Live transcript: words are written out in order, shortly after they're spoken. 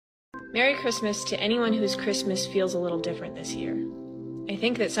Merry Christmas to anyone whose Christmas feels a little different this year. I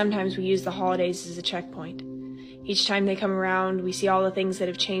think that sometimes we use the holidays as a checkpoint. Each time they come around, we see all the things that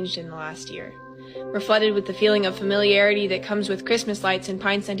have changed in the last year. We're flooded with the feeling of familiarity that comes with Christmas lights and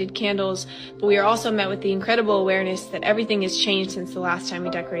pine-scented candles, but we are also met with the incredible awareness that everything has changed since the last time we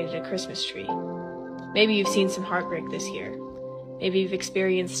decorated a Christmas tree. Maybe you've seen some heartbreak this year. Maybe you've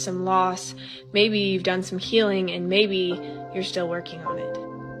experienced some loss, maybe you've done some healing, and maybe you're still working on it.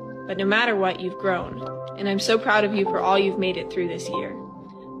 But no matter what, you've grown, and I'm so proud of you for all you've made it through this year.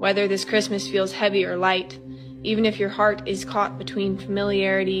 Whether this Christmas feels heavy or light, even if your heart is caught between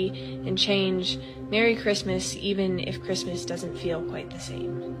familiarity and change, Merry Christmas, even if Christmas doesn't feel quite the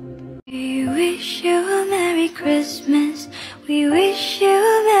same. We wish you a Merry Christmas. We wish you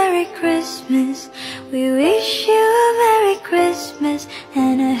a Merry Christmas. We wish you a Merry Christmas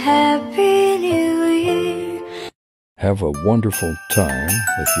and a Happy New Year. Have a wonderful time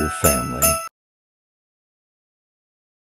with your family.